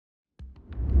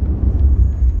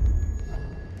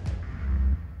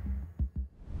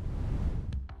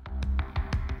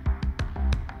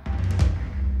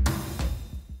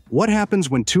What happens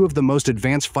when two of the most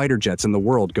advanced fighter jets in the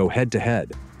world go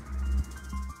head-to-head?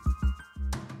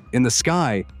 In the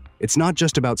sky, it's not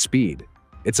just about speed,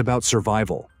 it's about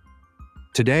survival.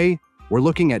 Today, we're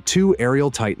looking at two aerial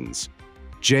titans,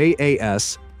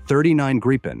 JAS-39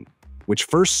 Gripen, which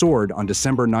first soared on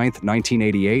December 9,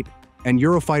 1988, and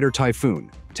Eurofighter Typhoon,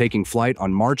 taking flight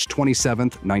on March 27,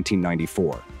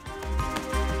 1994.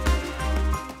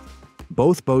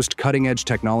 Both boast cutting-edge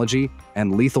technology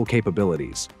and lethal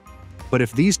capabilities. But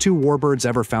if these two warbirds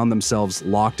ever found themselves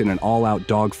locked in an all-out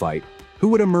dogfight, who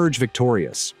would emerge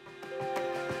victorious?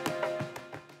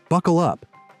 Buckle up,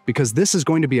 because this is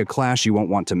going to be a clash you won't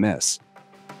want to miss.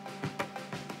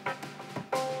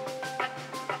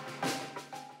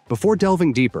 Before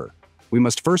delving deeper, we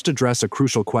must first address a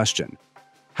crucial question.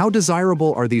 How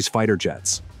desirable are these fighter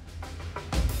jets?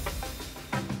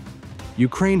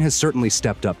 Ukraine has certainly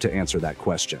stepped up to answer that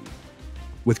question.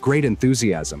 With great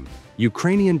enthusiasm,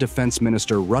 Ukrainian Defense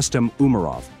Minister Rustem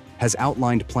Umerov has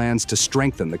outlined plans to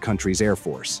strengthen the country's air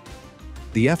force.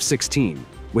 The F-16,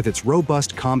 with its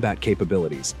robust combat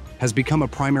capabilities, has become a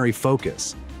primary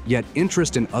focus, yet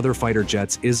interest in other fighter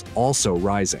jets is also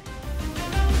rising.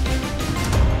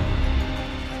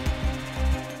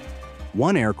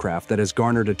 One aircraft that has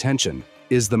garnered attention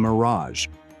is the Mirage,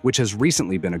 which has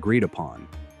recently been agreed upon.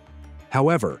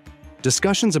 However,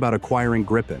 discussions about acquiring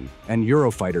Gripen and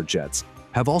Eurofighter jets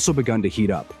have also begun to heat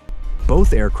up.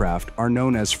 Both aircraft are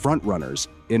known as frontrunners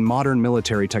in modern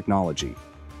military technology,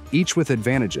 each with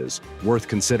advantages worth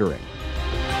considering.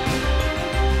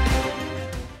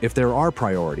 If there are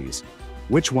priorities,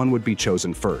 which one would be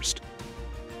chosen first?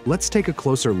 Let's take a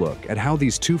closer look at how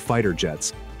these two fighter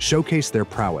jets showcase their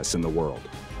prowess in the world.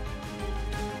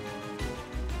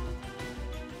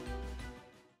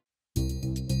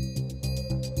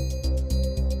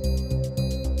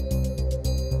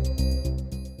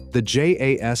 The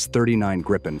JAS-39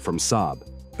 Gripen from Saab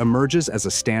emerges as a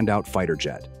standout fighter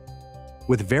jet.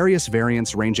 With various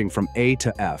variants ranging from A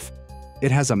to F,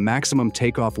 it has a maximum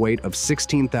takeoff weight of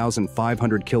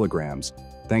 16,500 kilograms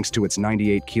thanks to its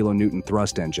 98 kilonewton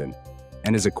thrust engine,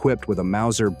 and is equipped with a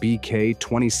Mauser BK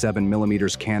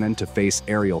 27mm cannon to face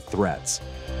aerial threats.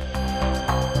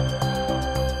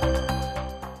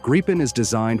 Gripen is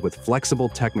designed with flexible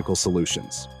technical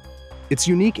solutions. Its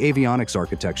unique avionics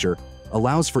architecture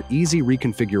allows for easy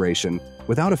reconfiguration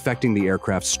without affecting the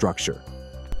aircraft's structure.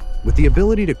 With the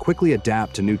ability to quickly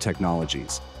adapt to new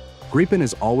technologies, Gripen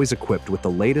is always equipped with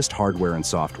the latest hardware and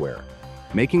software,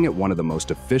 making it one of the most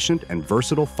efficient and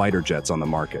versatile fighter jets on the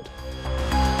market.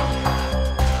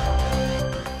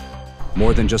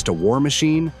 More than just a war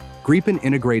machine, Gripen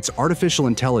integrates artificial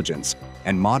intelligence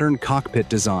and modern cockpit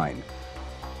design.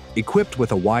 Equipped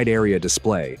with a wide-area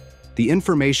display, the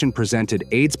information presented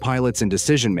aids pilots in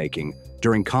decision-making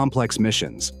during complex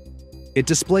missions. It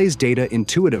displays data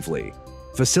intuitively,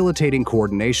 facilitating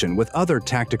coordination with other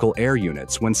tactical air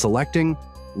units when selecting,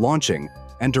 launching,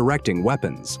 and directing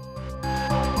weapons.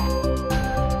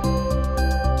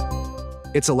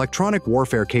 Its electronic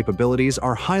warfare capabilities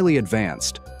are highly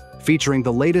advanced, featuring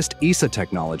the latest ESA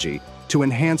technology to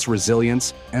enhance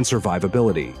resilience and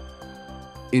survivability.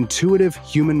 Intuitive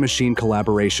human-machine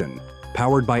collaboration,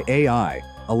 powered by AI,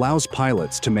 allows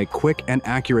pilots to make quick and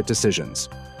accurate decisions.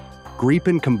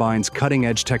 Gripen combines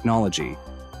cutting-edge technology,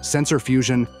 sensor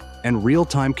fusion, and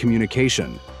real-time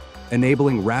communication,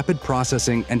 enabling rapid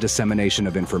processing and dissemination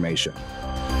of information.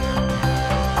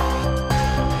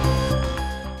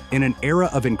 In an era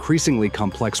of increasingly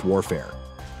complex warfare,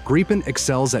 Gripen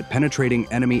excels at penetrating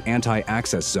enemy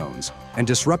anti-access zones and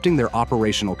disrupting their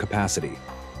operational capacity.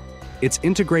 Its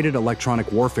integrated electronic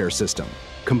warfare system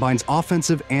combines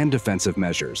offensive and defensive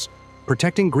measures,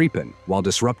 protecting Gripen while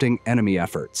disrupting enemy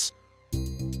efforts.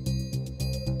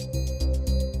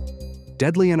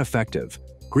 Deadly and effective,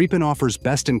 Gripen offers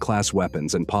best-in-class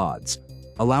weapons and pods,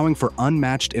 allowing for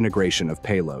unmatched integration of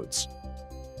payloads.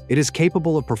 It is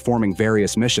capable of performing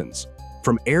various missions,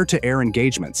 from air-to-air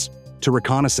engagements to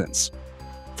reconnaissance.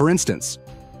 For instance,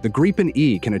 the Gripen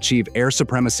E can achieve air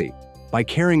supremacy by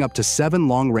carrying up to 7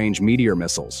 long-range Meteor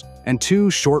missiles and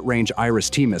 2 short-range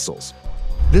Iris-T missiles.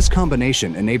 This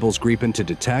combination enables Gripen to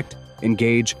detect,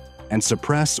 engage, and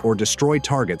suppress or destroy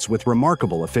targets with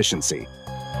remarkable efficiency.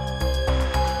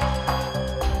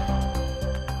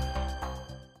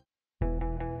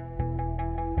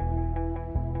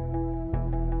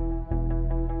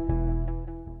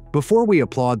 Before we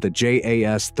applaud the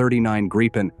JAS-39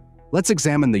 Gripen, let's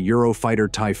examine the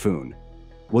Eurofighter Typhoon.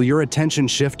 Will your attention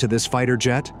shift to this fighter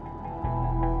jet?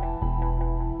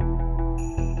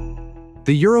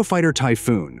 The Eurofighter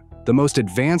Typhoon, the most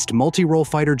advanced multi-role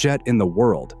fighter jet in the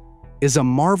world, is a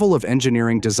marvel of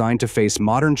engineering designed to face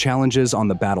modern challenges on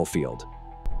the battlefield.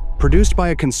 Produced by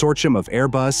a consortium of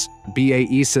Airbus,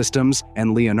 BAE Systems,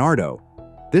 and Leonardo,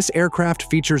 this aircraft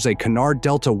features a canard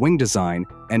delta wing design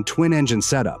and twin-engine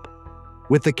setup.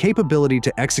 With the capability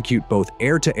to execute both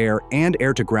air-to-air and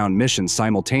air-to-ground missions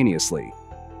simultaneously,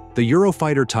 the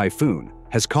Eurofighter Typhoon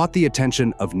has caught the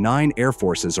attention of 9 air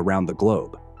forces around the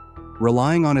globe,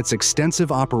 relying on its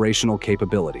extensive operational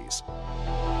capabilities.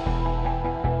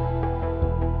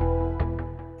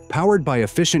 Powered by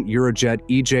efficient Eurojet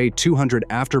EJ200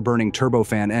 afterburning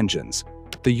turbofan engines,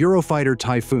 the Eurofighter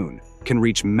Typhoon can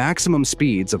reach maximum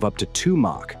speeds of up to 2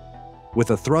 Mach,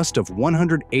 with a thrust of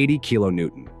 180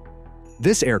 kN.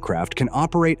 This aircraft can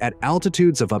operate at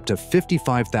altitudes of up to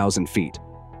 55,000 feet,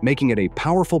 making it a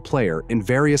powerful player in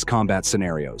various combat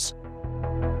scenarios.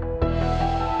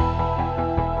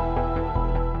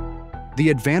 The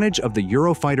advantage of the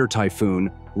Eurofighter Typhoon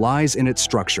lies in its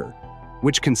structure,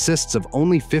 which consists of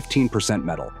only 15%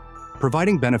 metal,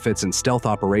 providing benefits in stealth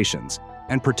operations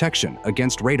and protection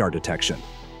against radar detection.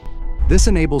 This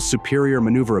enables superior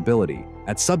maneuverability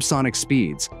at subsonic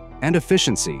speeds and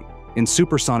efficiency in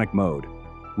supersonic mode,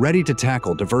 ready to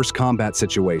tackle diverse combat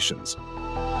situations.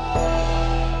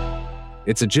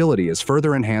 Its agility is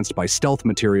further enhanced by stealth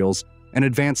materials and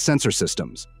advanced sensor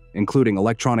systems, including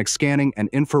electronic scanning and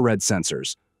infrared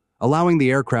sensors, allowing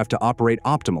the aircraft to operate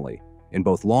optimally in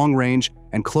both long-range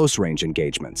and close-range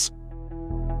engagements.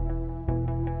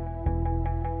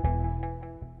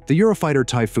 The Eurofighter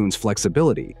Typhoon's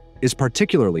flexibility is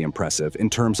particularly impressive in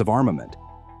terms of armament.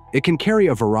 It can carry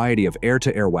a variety of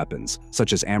air-to-air weapons,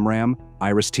 such as AMRAAM,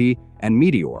 IRIS-T, and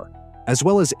Meteor, as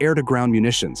well as air-to-ground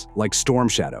munitions like Storm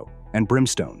Shadow and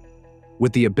Brimstone.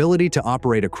 With the ability to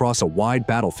operate across a wide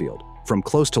battlefield, from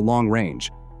close to long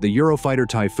range, the Eurofighter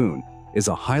Typhoon is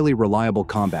a highly reliable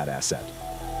combat asset.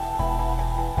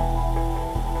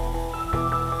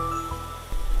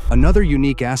 Another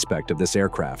unique aspect of this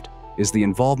aircraft is the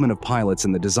involvement of pilots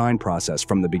in the design process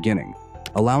from the beginning,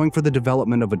 allowing for the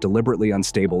development of a deliberately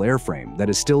unstable airframe that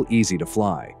is still easy to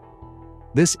fly.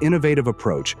 This innovative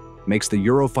approach makes the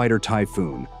Eurofighter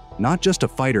Typhoon not just a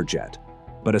fighter jet,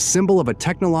 but a symbol of a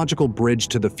technological bridge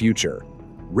to the future,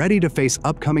 ready to face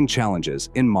upcoming challenges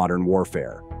in modern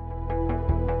warfare.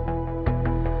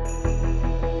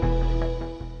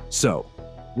 So,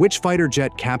 which fighter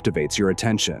jet captivates your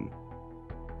attention?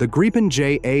 The Gripen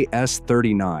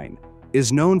JAS-39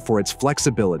 is known for its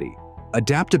flexibility,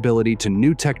 adaptability to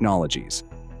new technologies,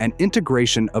 and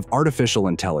integration of artificial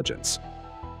intelligence.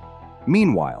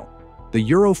 Meanwhile, the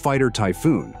Eurofighter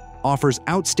Typhoon offers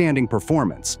outstanding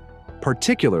performance,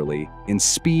 particularly in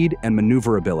speed and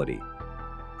maneuverability.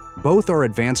 Both are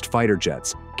advanced fighter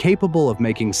jets capable of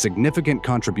making significant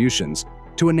contributions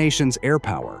to a nation's air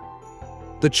power.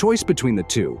 The choice between the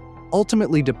two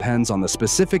ultimately depends on the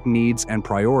specific needs and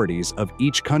priorities of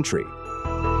each country.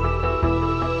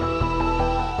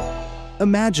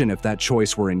 Imagine if that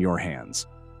choice were in your hands.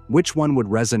 Which one would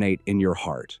resonate in your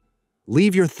heart?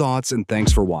 Leave your thoughts and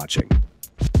thanks for watching.